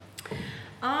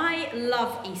I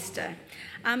love Easter,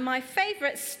 and my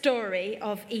favourite story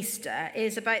of Easter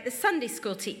is about the Sunday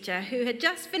school teacher who had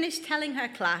just finished telling her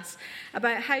class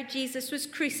about how Jesus was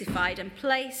crucified and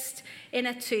placed in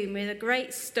a tomb with a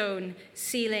great stone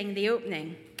sealing the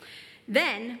opening.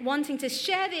 Then, wanting to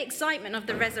share the excitement of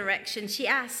the resurrection, she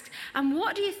asked, "And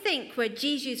what do you think were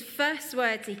Jesus' first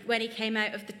words when he came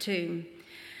out of the tomb?"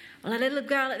 Well, a little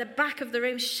girl at the back of the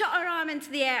room shot her arm into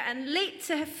the air and leaped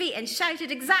to her feet and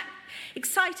shouted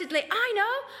excitedly, I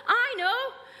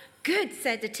know. Good,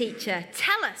 said the teacher.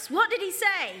 Tell us, what did he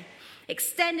say?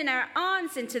 Extending her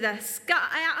arms into the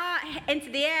sky, into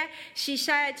the air, she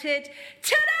shouted,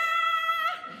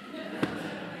 ta-da!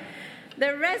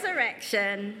 The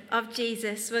resurrection of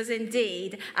Jesus was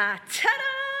indeed a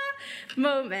ta-da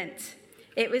moment.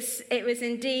 It was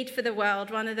indeed for the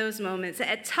world one of those moments. It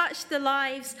had touched the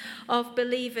lives of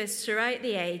believers throughout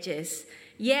the ages.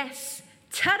 Yes,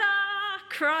 ta-da!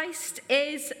 Christ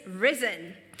is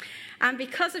risen. And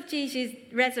because of Jesus'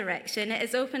 resurrection, it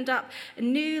has opened up a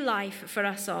new life for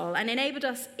us all and enabled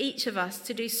us, each of us,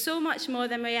 to do so much more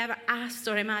than we ever asked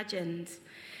or imagined.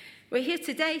 We're here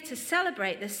today to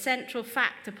celebrate the central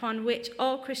fact upon which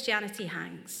all Christianity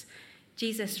hangs.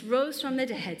 Jesus rose from the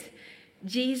dead.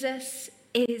 Jesus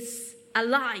is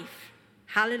alive.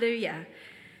 Hallelujah.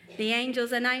 The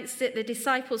angels announced it, the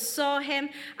disciples saw him,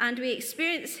 and we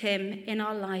experience him in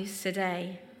our lives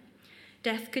today.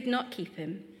 Death could not keep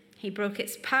him. He broke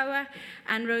its power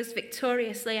and rose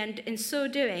victoriously, and in so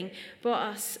doing,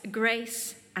 brought us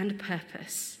grace and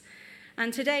purpose.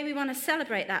 And today we want to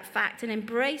celebrate that fact and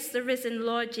embrace the risen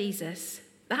Lord Jesus.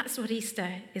 That's what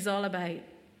Easter is all about.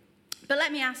 But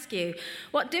let me ask you,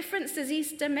 what difference does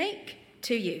Easter make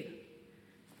to you?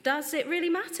 Does it really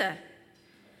matter?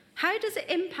 How does it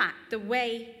impact the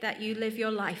way that you live your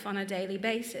life on a daily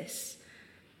basis?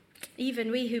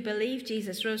 Even we who believe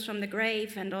Jesus rose from the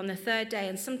grave and on the third day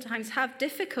and sometimes have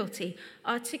difficulty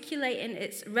articulating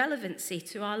its relevancy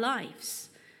to our lives.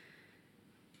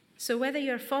 So whether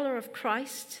you're a follower of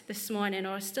Christ this morning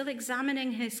or still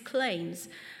examining his claims,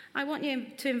 I want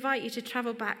to invite you to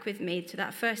travel back with me to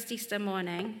that first Easter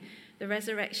morning, the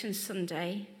Resurrection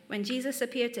Sunday, when Jesus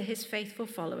appeared to his faithful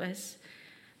followers.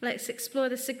 Let's explore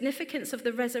the significance of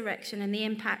the resurrection and the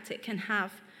impact it can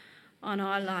have on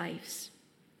our lives.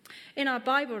 In our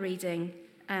Bible reading,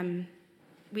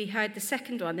 we heard the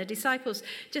second one. The disciples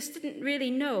just didn't really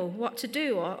know what to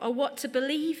do or what to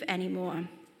believe anymore.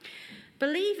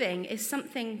 Believing is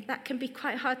something that can be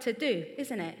quite hard to do,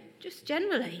 isn't it? Just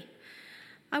generally.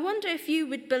 I wonder if you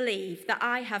would believe that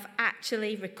I have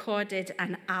actually recorded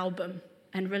an album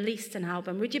and released an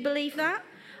album. Would you believe that?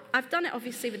 I've done it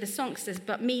obviously with the songsters,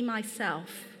 but me,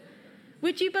 myself.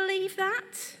 Would you believe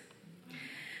that?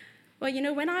 Well, you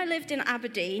know, when I lived in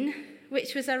Aberdeen,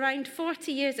 which was around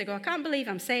 40 years ago, I can't believe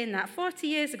I'm saying that, 40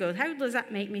 years ago, how does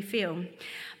that make me feel?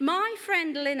 My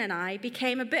friend Lynn and I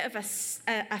became a bit of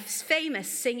a famous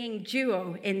singing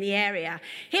duo in the area.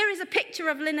 Here is a picture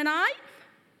of Lynn and I.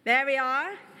 There we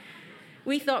are.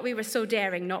 We thought we were so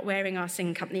daring not wearing our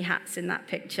singing company hats in that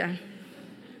picture.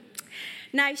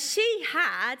 Now, she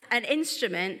had an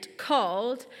instrument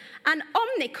called an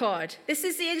omnichord. This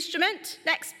is the instrument.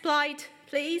 Next slide,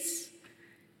 please.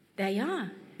 There you are.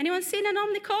 Anyone seen an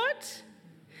omnichord?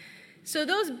 So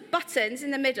those buttons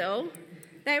in the middle,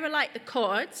 they were like the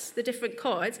chords, the different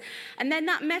chords. And then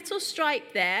that metal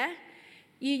stripe there,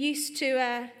 you used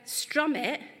to strum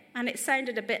it, and it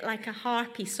sounded a bit like a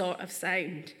harpy sort of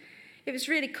sound. It was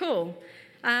really cool.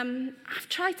 I've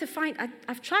tried to find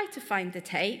the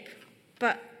tape,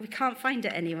 but we can't find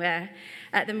it anywhere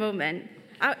at the moment.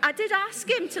 I did ask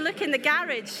him to look in the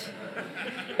garage.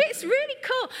 It's really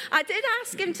cool. I did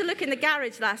ask him to look in the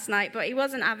garage last night, but he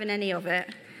wasn't having any of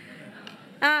it.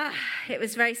 It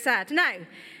was very sad. Now,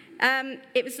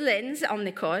 it was Lynn's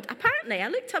omnichord. Apparently, I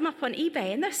looked them up on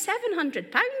eBay, and they're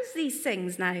 £700, these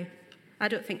things now. I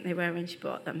don't think they were when she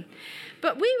bought them.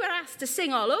 But we were asked to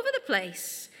sing all over the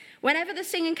place. Whenever the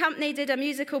singing company did a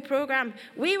musical program,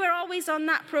 we were always on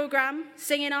that program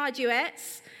singing our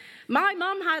duets. My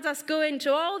mum had us go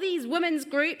into all these women's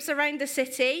groups around the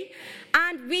city,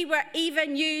 and we were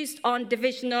even used on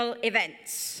divisional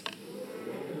events.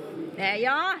 There you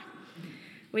are.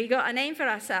 We got a name for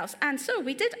ourselves. And so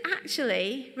we did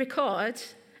actually record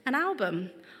an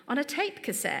album on a tape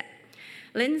cassette.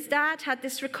 Lynn's dad had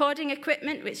this recording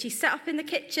equipment which he set up in the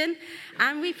kitchen,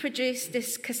 and we produced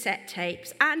this cassette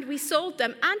tapes, and we sold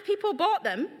them, and people bought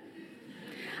them.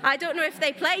 I don't know if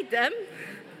they played them,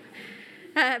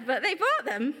 but they bought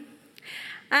them.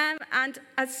 And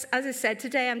as I said,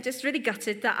 today I'm just really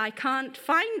gutted that I can't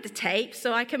find the tape,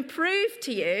 so I can prove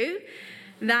to you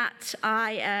that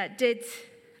I did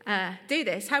do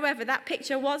this. However, that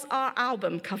picture was our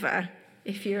album cover,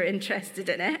 if you're interested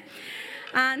in it.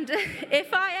 And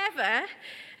if I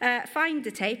ever find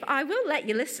the tape, I will let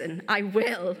you listen. I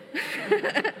will.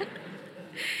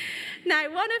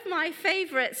 Now, one of my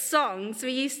favourite songs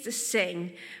we used to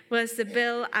sing was the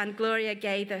Bill and Gloria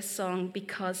Gaither song,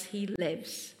 Because He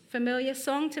Lives. Familiar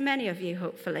song to many of you,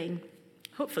 hopefully.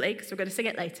 Hopefully, because we're going to sing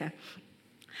it later.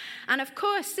 And of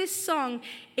course, this song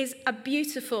is a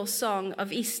beautiful song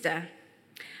of Easter.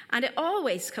 And it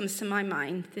always comes to my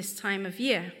mind this time of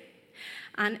year.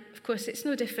 And of course, it's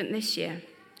no different this year.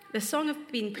 The song has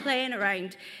been playing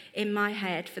around in my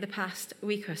head for the past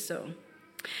week or so.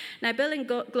 Now, Bill and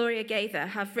Gloria Gaither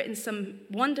have written some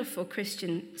wonderful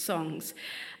Christian songs.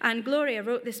 And Gloria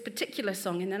wrote this particular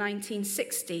song in the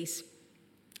 1960s.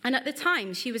 And at the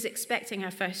time, she was expecting her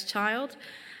first child.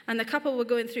 And the couple were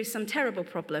going through some terrible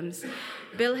problems.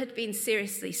 Bill had been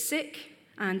seriously sick.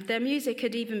 And their music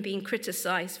had even been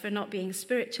criticized for not being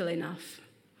spiritual enough.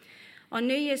 On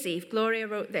New Year's Eve, Gloria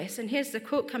wrote this. And here's the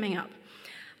quote coming up.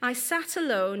 I sat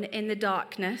alone in the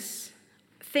darkness,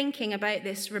 thinking about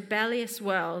this rebellious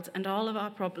world and all of our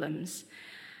problems,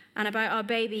 and about our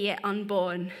baby yet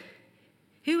unborn.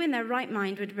 Who in their right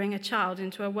mind would bring a child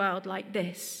into a world like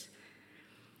this?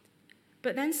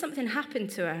 But then something happened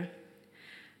to her,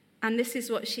 and this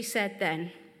is what she said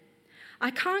then.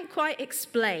 I can't quite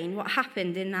explain what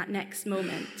happened in that next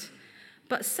moment,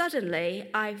 but suddenly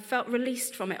I felt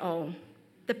released from it all.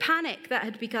 The panic that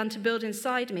had begun to build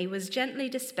inside me was gently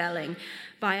dispelling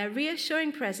by a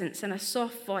reassuring presence and a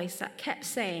soft voice that kept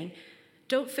saying,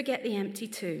 don't forget the empty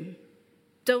tomb.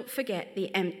 Don't forget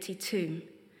the empty tomb.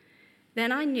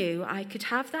 Then I knew I could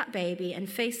have that baby and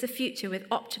face the future with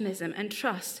optimism and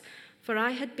trust, for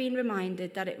I had been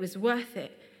reminded that it was worth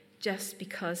it just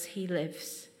because he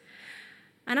lives.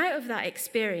 And out of that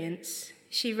experience,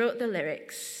 she wrote the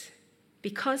lyrics,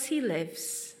 because he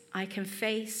lives, I can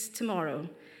face tomorrow.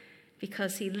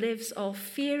 Because he lives, all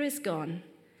fear is gone.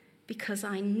 Because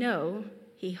I know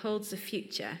he holds the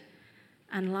future,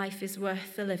 and life is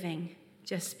worth the living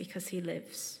just because he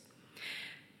lives.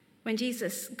 When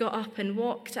Jesus got up and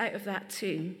walked out of that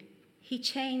tomb, he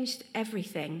changed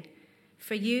everything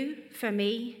for you, for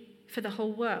me, for the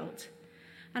whole world.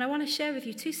 And I want to share with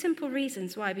you two simple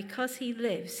reasons why, because he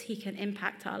lives, he can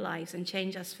impact our lives and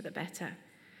change us for the better.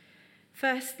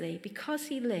 Firstly, because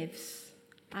he lives,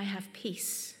 I have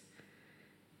peace.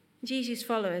 Jesus'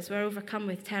 followers were overcome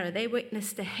with terror. They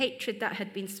witnessed the hatred that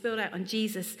had been spilled out on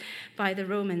Jesus by the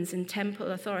Romans and temple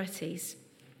authorities.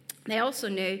 They also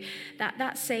knew that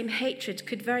that same hatred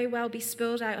could very well be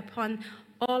spilled out upon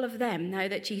all of them now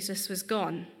that Jesus was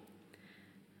gone.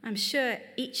 I'm sure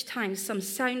each time some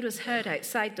sound was heard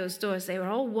outside those doors, they were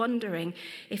all wondering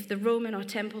if the Roman or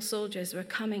temple soldiers were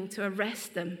coming to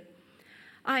arrest them.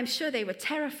 I'm sure they were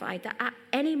terrified that at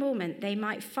any moment they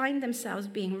might find themselves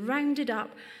being rounded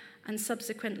up and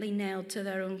subsequently nailed to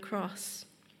their own cross.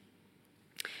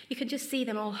 You can just see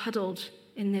them all huddled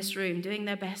in this room, doing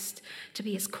their best to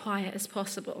be as quiet as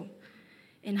possible.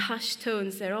 In hushed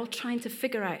tones, they're all trying to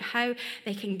figure out how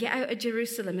they can get out of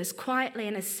Jerusalem as quietly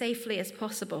and as safely as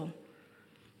possible.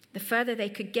 The further they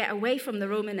could get away from the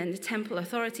Roman and the temple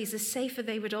authorities, the safer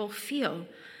they would all feel.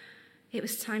 It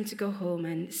was time to go home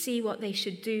and see what they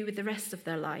should do with the rest of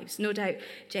their lives. No doubt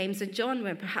James and John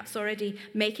were perhaps already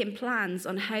making plans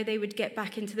on how they would get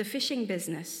back into the fishing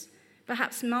business.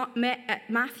 Perhaps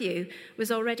Matthew was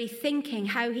already thinking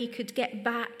how he could get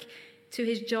back to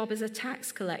his job as a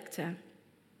tax collector.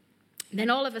 Then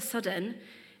all of a sudden,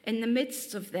 in the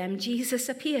midst of them, Jesus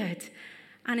appeared.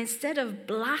 And instead of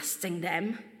blasting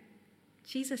them,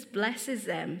 Jesus blesses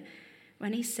them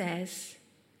when he says,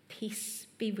 "Peace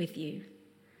be with you."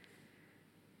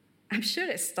 I'm sure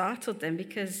it startled them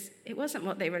because it wasn't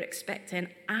what they were expecting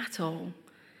at all.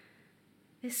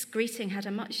 This greeting had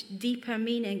a much deeper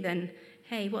meaning than,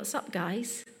 "Hey, what's up,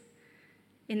 guys?"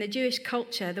 In the Jewish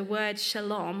culture, the word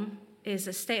shalom is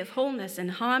a state of wholeness and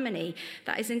harmony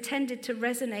that is intended to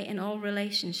resonate in all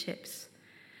relationships.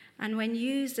 And when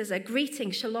used as a greeting,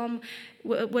 shalom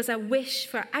was a wish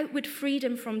for outward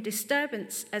freedom from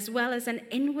disturbance as well as an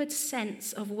inward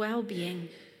sense of well-being.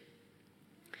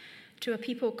 To a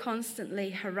people constantly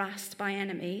harassed by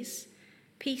enemies,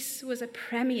 peace was a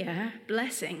premier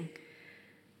blessing.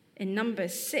 In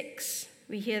Numbers 6,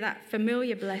 we hear that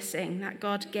familiar blessing that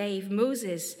God gave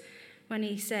Moses when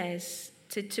he says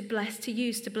to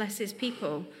bless his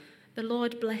people. The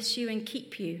Lord bless you and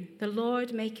keep you. The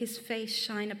Lord make his face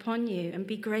shine upon you and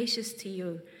be gracious to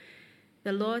you.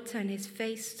 The Lord turn his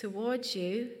face towards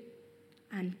you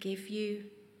and give you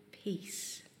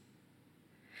peace.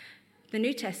 The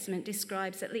New Testament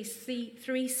describes at least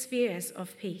three spheres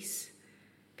of peace.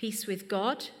 Peace with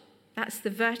God, that's the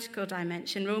vertical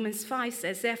dimension. Romans 5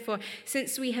 says, therefore,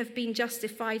 since we have been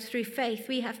justified through faith,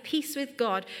 we have peace with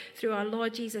God through our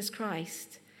Lord Jesus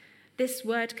Christ. This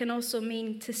word can also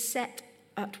mean to set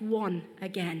at one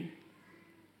again.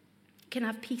 You can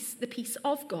have peace, the peace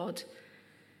of God.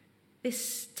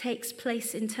 This takes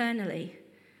place internally.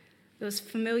 Those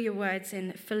familiar words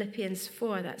in Philippians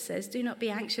 4 that says, do not be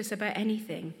anxious about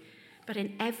anything, but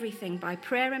in everything, by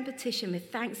prayer and petition,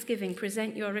 with thanksgiving,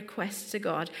 present your requests to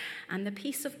God. And the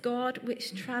peace of God,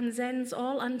 which transcends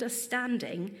all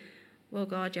understanding, will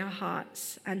guard your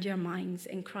hearts and your minds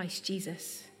in Christ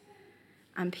Jesus.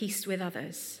 And peace with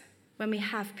others. When we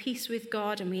have peace with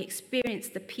God and we experience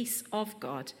the peace of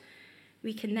God,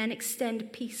 we can then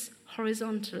extend peace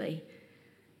horizontally.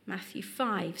 Matthew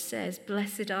 5 says,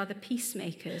 blessed are the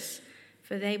peacemakers,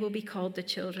 for they will be called the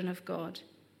children of God.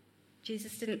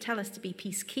 Jesus didn't tell us to be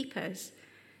peacekeepers,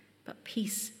 but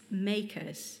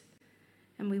peacemakers.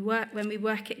 And when we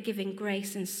work at giving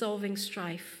grace and solving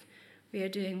strife, we are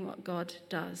doing what God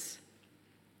does.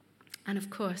 And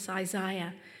of course,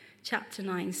 Isaiah chapter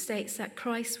 9 states that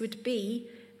Christ would be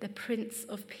the Prince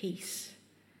of Peace.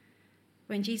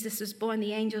 When Jesus was born,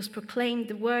 the angels proclaimed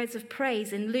the words of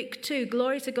praise in Luke 2,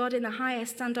 glory to God in the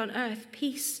highest, and on earth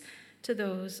peace to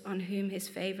those on whom his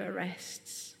favor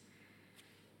rests.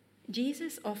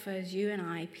 Jesus offers you and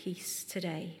I peace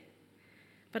today,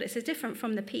 but it's different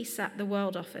from the peace that the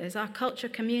world offers. Our culture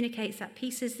communicates that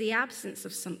peace is the absence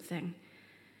of something.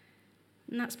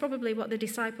 And that's probably what the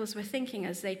disciples were thinking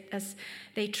as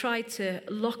they tried to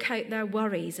lock out their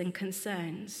worries and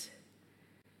concerns.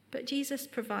 But Jesus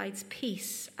provides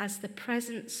peace as the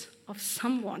presence of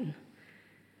someone,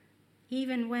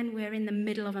 even when we're in the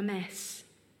middle of a mess.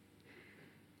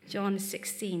 John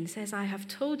 16 says, I have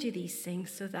told you these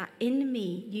things so that in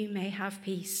me you may have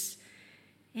peace.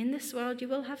 In this world you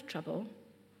will have trouble,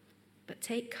 but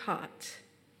take heart,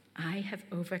 I have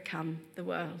overcome the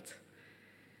world.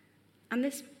 And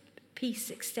this peace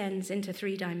extends into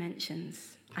 3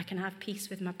 dimensions. I can have peace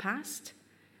with my past.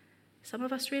 Some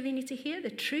of us really need to hear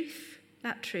that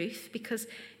truth, because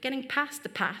getting past the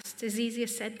past is easier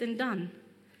said than done.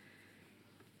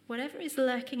 Whatever is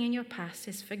lurking in your past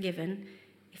is forgiven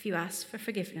if you ask for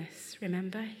forgiveness.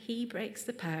 Remember, he breaks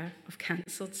the power of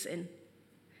cancelled sin.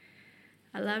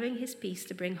 Allowing his peace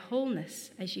to bring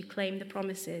wholeness as you claim the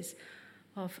promises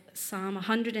of Psalm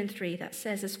 103 that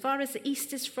says, as far as the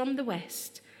east is from the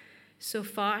west, so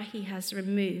far he has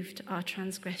removed our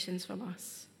transgressions from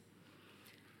us.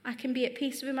 I can be at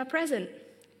peace with my present.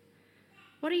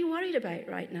 What are you worried about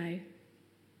right now?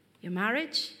 Your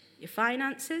marriage, your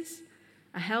finances,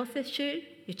 a health issue,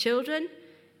 your children,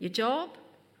 your job?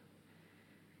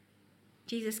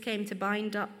 Jesus came to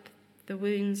bind up the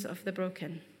wounds of the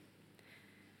broken.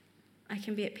 I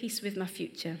can be at peace with my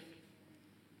future.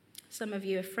 Some of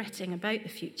you are fretting about the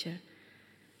future.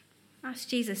 Ask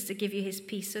Jesus to give you his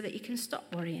peace so that you can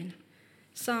stop worrying.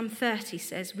 Psalm 30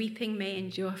 says, weeping may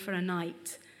endure for a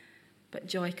night, but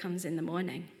joy comes in the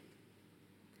morning.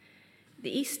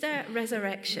 The Easter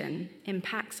resurrection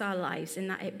impacts our lives in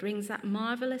that it brings that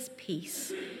marvelous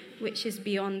peace which is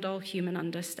beyond all human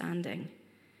understanding.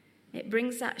 It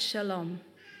brings that shalom,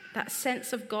 that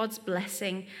sense of God's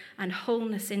blessing and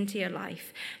wholeness into your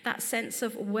life, that sense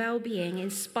of well-being in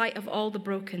spite of all the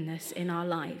brokenness in our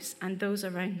lives and those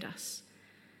around us.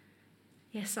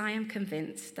 Yes, I am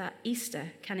convinced that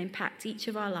Easter can impact each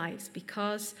of our lives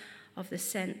because of this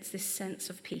sense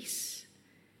of peace.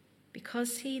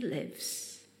 Because he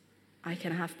lives, I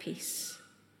can have peace.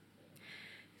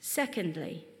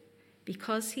 Secondly,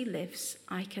 because he lives,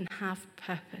 I can have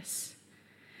purpose.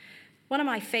 One of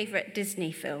my favorite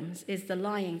Disney films is The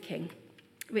Lion King,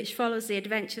 which follows the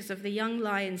adventures of the young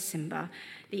lion Simba,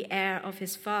 the heir of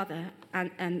his father,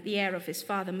 and the heir of his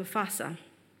father Mufasa.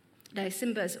 Now,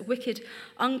 Simba's wicked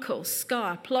uncle,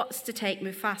 Scar, plots to take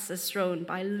Mufasa's throne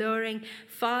by luring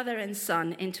father and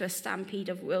son into a stampede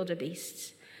of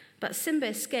wildebeests. But Simba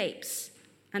escapes,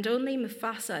 and only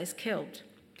Mufasa is killed.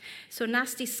 So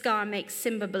nasty Scar makes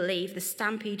Simba believe the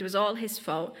stampede was all his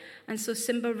fault, and so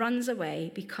Simba runs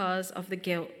away because of the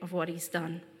guilt of what he's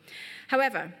done.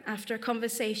 However, after a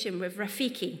conversation with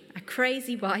Rafiki, a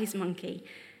crazy wise monkey,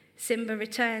 Simba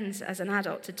returns as an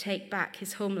adult to take back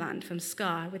his homeland from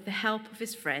Scar with the help of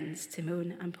his friends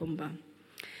Timon and Pumbaa.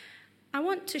 I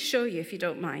want to show you, if you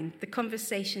don't mind, the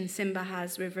conversation Simba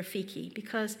has with Rafiki,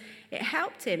 because it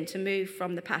helped him to move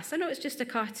from the past. I know it's just a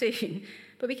cartoon,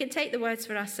 but we can take the words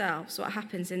for ourselves, what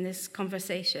happens in this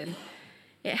conversation.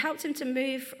 It helped him to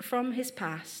move from his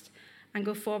past and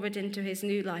go forward into his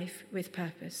new life with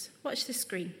purpose. Watch the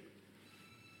screen.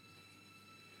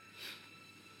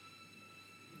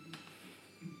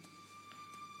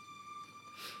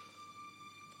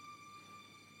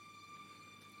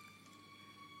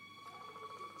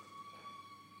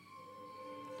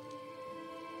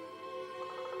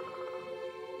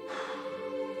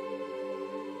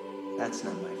 That's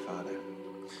not my father.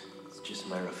 It's just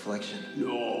my reflection.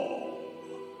 No.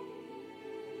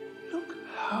 Look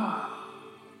hard.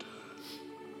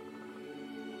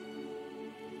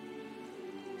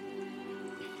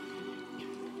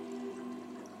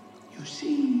 You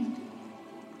see,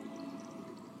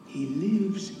 he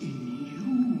lives in you.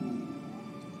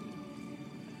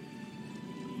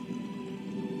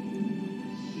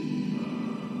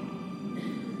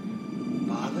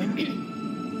 Father?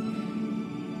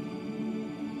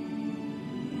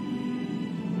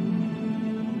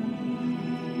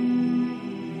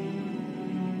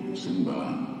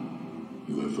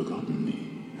 You have forgotten me.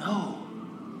 No.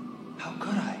 How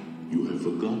could I? You have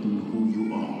forgotten who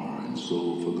you are, and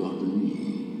so forgotten me.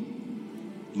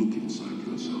 Look inside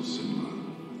yourself, Simba.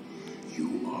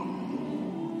 You are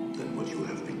more than what you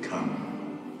have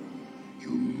become.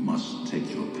 You must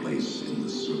take your place in the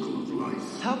circle of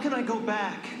life. How can I go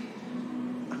back?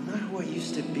 I'm not who I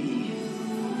used to be.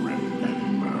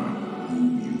 Remember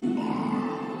who you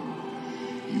are.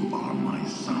 You are my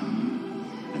son,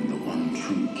 and the one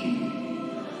true king.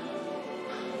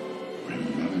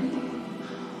 Remember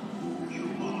who you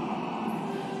are.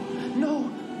 No,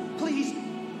 please,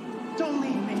 don't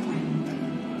leave me.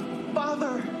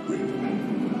 Father!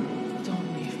 Remember.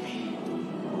 Don't leave me.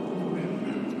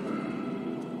 Remember.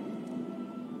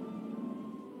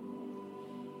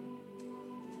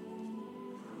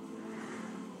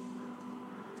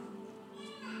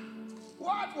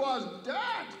 What was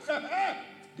that?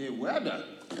 The weather.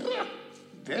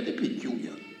 Very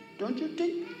peculiar, don't you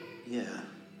think? Yeah.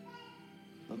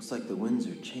 Looks like the winds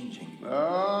are changing.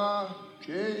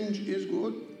 Change is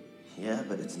good. Yeah,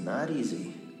 but it's not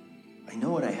easy. I know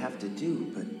what I have to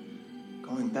do, but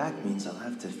going back means I'll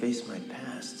have to face my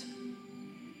past.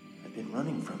 I've been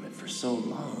running from it for so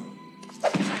long.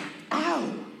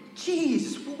 Ow!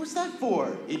 Jeez, what was that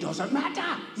for? It doesn't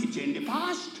matter. It's in the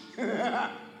past.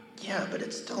 Yeah, but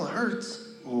it still hurts.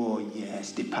 Oh,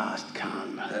 yes, the past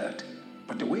can hurt.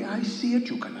 But the way I see it,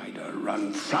 you can either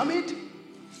run from it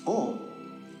or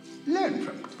learn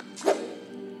from it.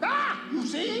 You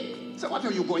see? So what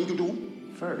are you going to do?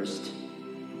 First,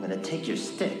 I'm gonna take your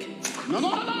stick. No.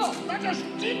 Not a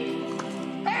stick.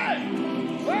 Hey!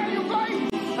 Where are you going?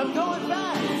 I'm going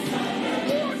back!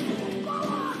 Good. Go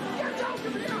on! Get out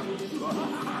of here!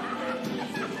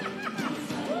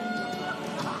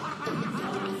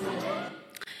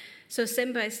 So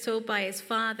Simba is told by his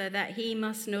father that he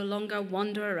must no longer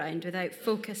wander around without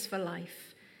focus for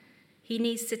life. He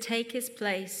needs to take his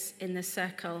place in the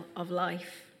circle of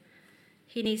life.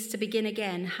 He needs to begin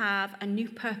again, have a new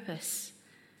purpose.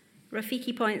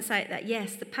 Rafiki points out that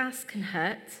yes, the past can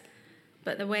hurt,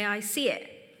 but the way I see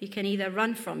it, you can either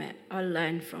run from it or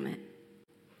learn from it.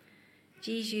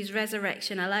 Jesus'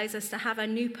 resurrection allows us to have a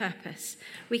new purpose.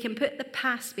 We can put the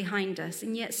past behind us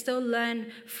and yet still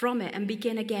learn from it and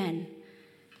begin again.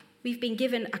 We've been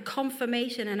given a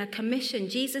confirmation and a commission.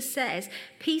 Jesus says,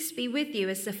 "Peace be with you.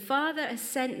 As the Father has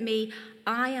sent me,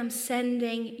 I am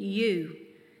sending you."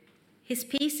 His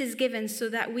peace is given so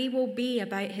that we will be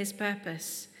about his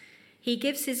purpose. He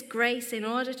gives his grace in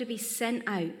order to be sent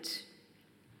out.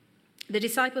 The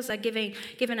disciples are given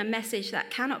a message that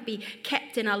cannot be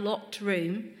kept in a locked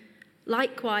room.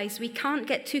 Likewise, we can't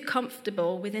get too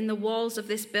comfortable within the walls of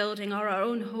this building or our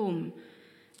own home.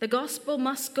 The gospel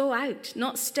must go out,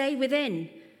 not stay within.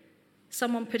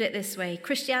 Someone put it this way: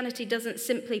 Christianity doesn't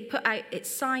simply put out its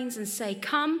signs and say,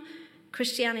 "Come."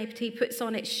 Christianity puts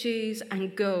on its shoes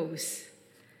and goes.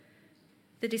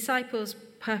 The disciples'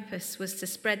 purpose was to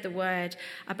spread the word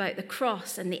about the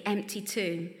cross and the empty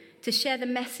tomb, to share the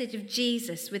message of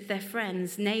Jesus with their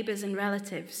friends, neighbors, and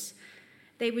relatives.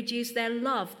 They would use their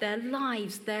love, their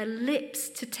lives, their lips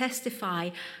to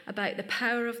testify about the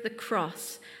power of the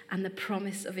cross and the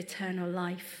promise of eternal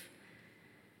life.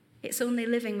 It's only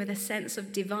living with a sense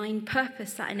of divine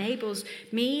purpose that enables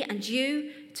me and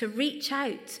you to reach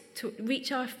out, to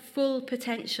reach our full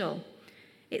potential.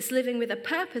 It's living with a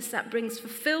purpose that brings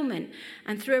fulfillment,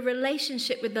 and through a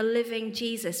relationship with the living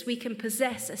Jesus, we can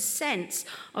possess a sense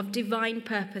of divine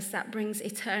purpose that brings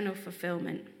eternal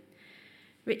fulfillment.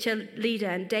 Richard Leader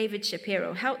and David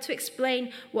Shapiro helped to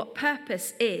explain what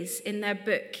purpose is in their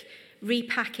book,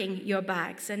 Repacking Your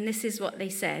Bags, and this is what they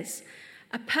says: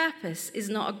 a purpose is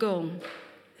not a goal.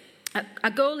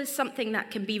 A goal is something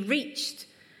that can be reached.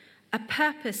 A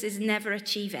purpose is never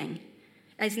achieved.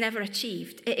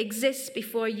 It exists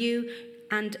before you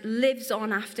and lives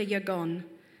on after you're gone.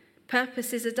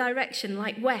 Purpose is a direction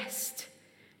like west.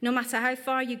 No matter how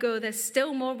far you go, there's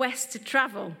still more west to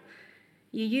travel.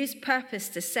 You use purpose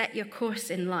to set your course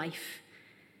in life.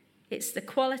 It's the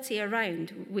quality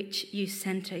around which you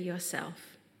center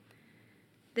yourself.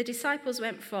 The disciples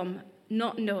went from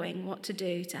not knowing what to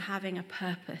do to having a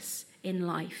purpose in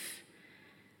life.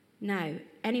 Now,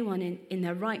 anyone in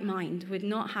their right mind would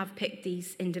not have picked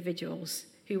these individuals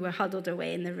who were huddled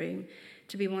away in the room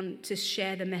to be one to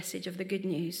share the message of the good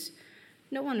news.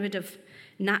 No one would have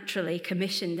naturally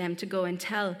commissioned them to go and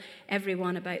tell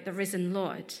everyone about the risen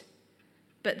Lord.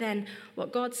 But then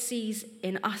what God sees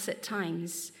in us at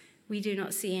times, we do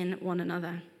not see in one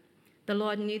another. The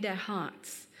Lord knew their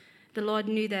hearts. The Lord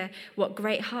knew what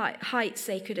great heights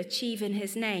they could achieve in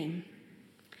his name.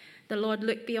 The Lord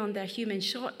looked beyond their human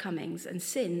shortcomings and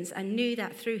sins and knew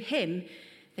that through him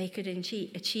they could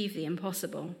achieve the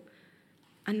impossible.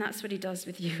 And that's what he does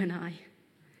with you and I.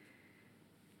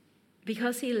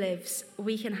 Because he lives,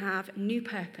 we can have new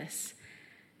purpose.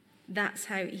 That's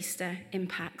how Easter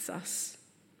impacts us.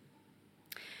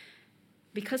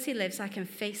 Because he lives, I can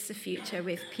face the future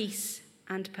with peace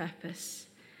and purpose.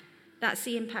 That's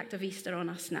the impact of Easter on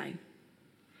us now.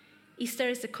 Easter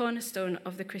is the cornerstone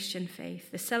of the Christian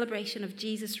faith, the celebration of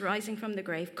Jesus rising from the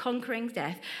grave, conquering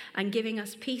death, and giving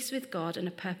us peace with God and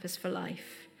a purpose for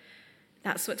life.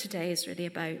 That's what today is really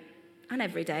about, and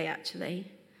every day,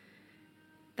 actually.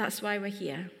 That's why we're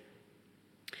here.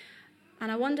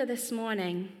 And I wonder this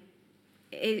morning,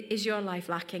 is your life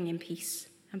lacking in peace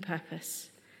and purpose?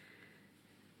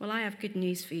 Well, I have good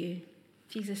news for you.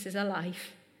 Jesus is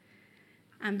alive.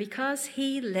 And because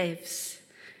he lives,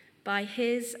 by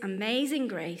his amazing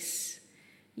grace,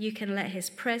 you can let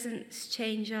his presence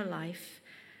change your life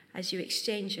as you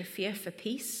exchange your fear for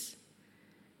peace,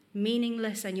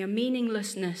 meaningless and your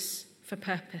meaninglessness for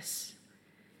purpose,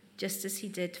 just as he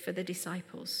did for the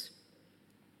disciples.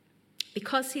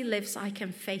 Because he lives, I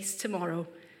can face tomorrow.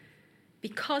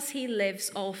 Because he lives,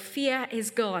 all fear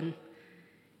is gone.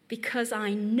 Because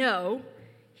I know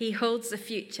he holds the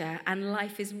future and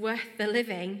life is worth the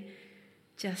living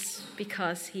just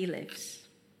because he lives.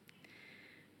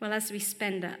 Well, as we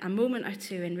spend a moment or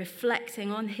two in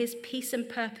reflecting on his peace and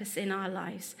purpose in our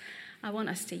lives, I want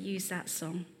us to use that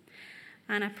song.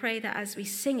 And I pray that as we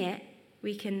sing it,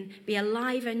 we can be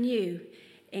alive anew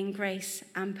in grace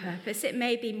and purpose. It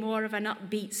may be more of an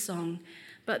upbeat song,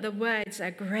 but the words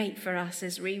are great for us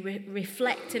as we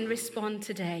reflect and respond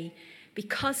today.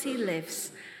 Because he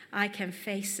lives, I can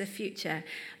face the future.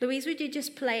 Louise, would you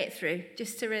just play it through,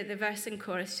 just to the verse and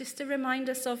chorus, just to remind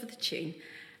us of the tune?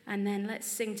 And then let's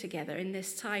sing together in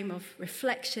this time of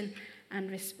reflection and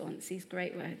response, these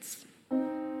great words.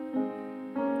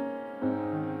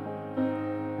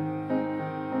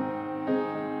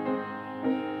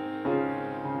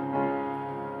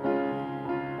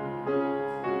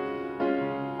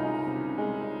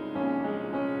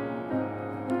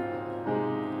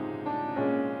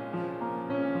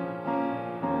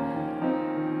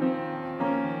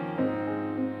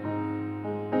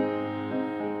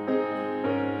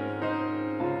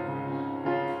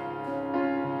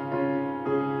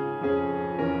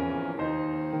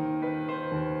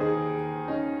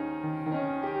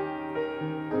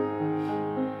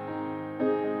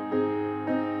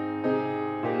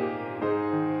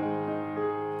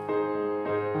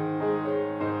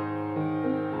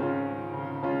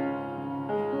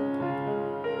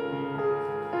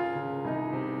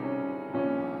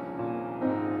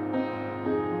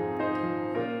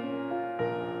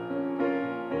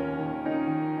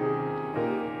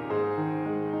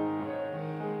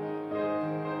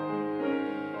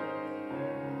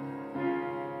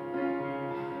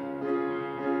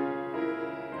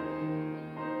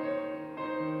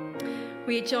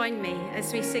 Will you join me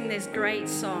as we sing this great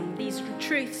song, these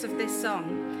truths of this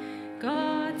song?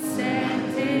 God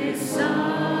sent his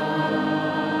Son.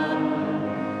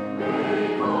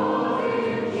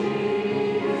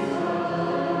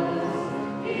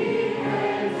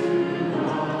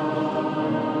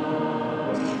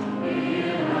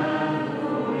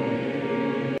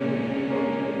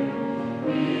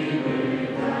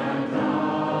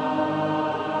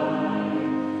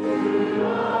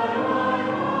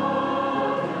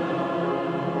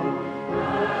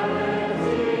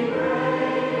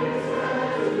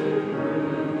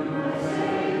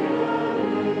 Say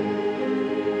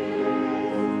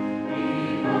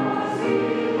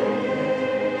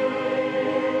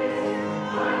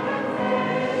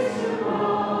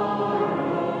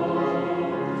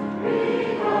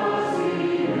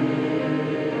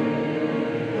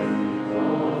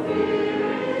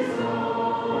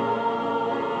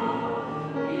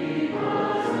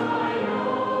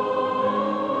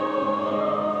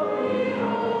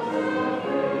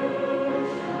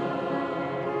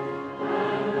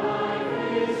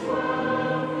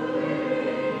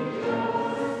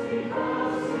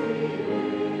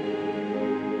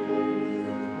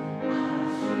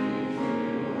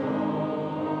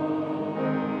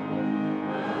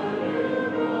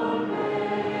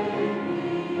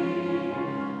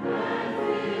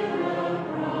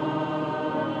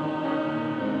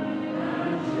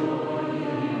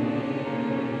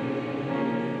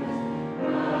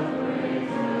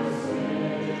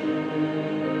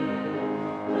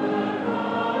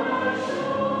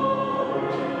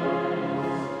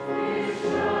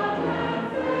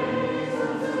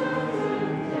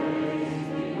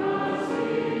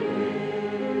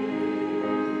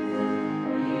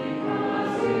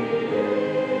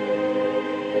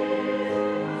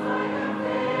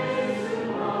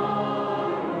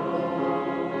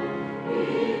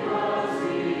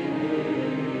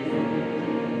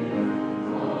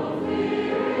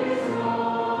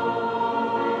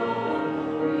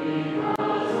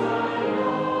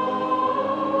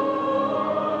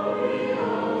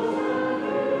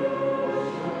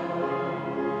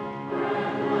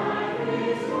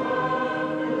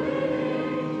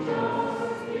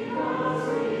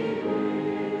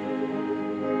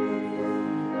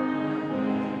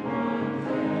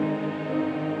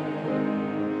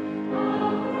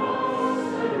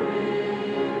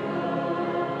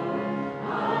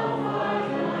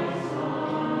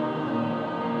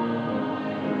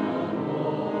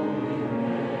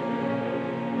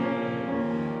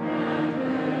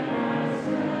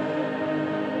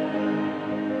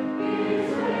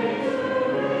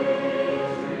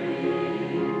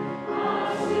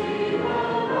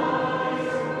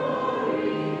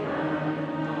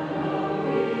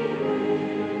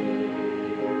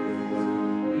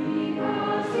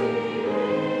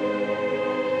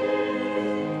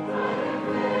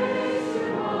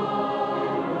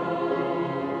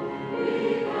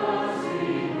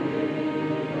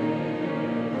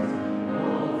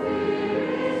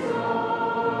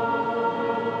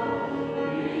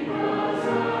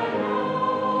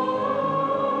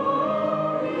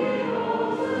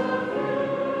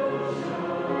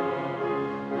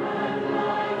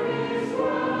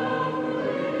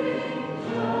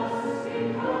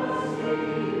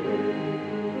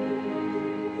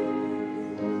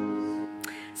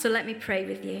So let me pray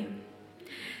with you.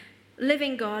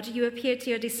 Living God, you appeared to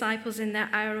your disciples in their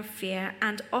hour of fear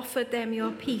and offered them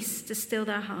your peace to still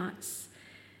their hearts.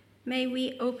 May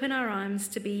we open our arms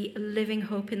to be a living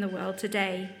hope in the world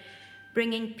today,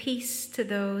 bringing peace to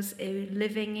those who are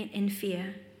living in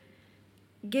fear.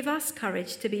 Give us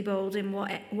courage to be bold in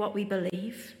what we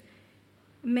believe.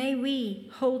 May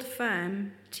we hold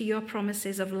firm to your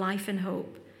promises of life and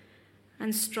hope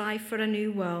and strive for a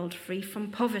new world free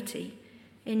from poverty,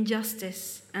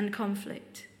 injustice, and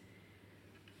conflict.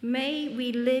 May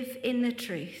we live in the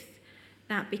truth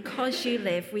that because you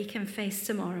live, we can face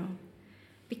tomorrow.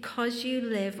 Because you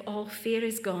live, all fear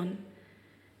is gone.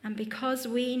 And because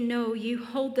we know you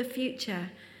hold the future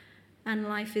and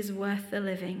life is worth the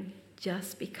living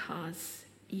just because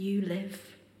you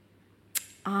live.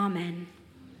 Amen.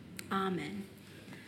 Amen.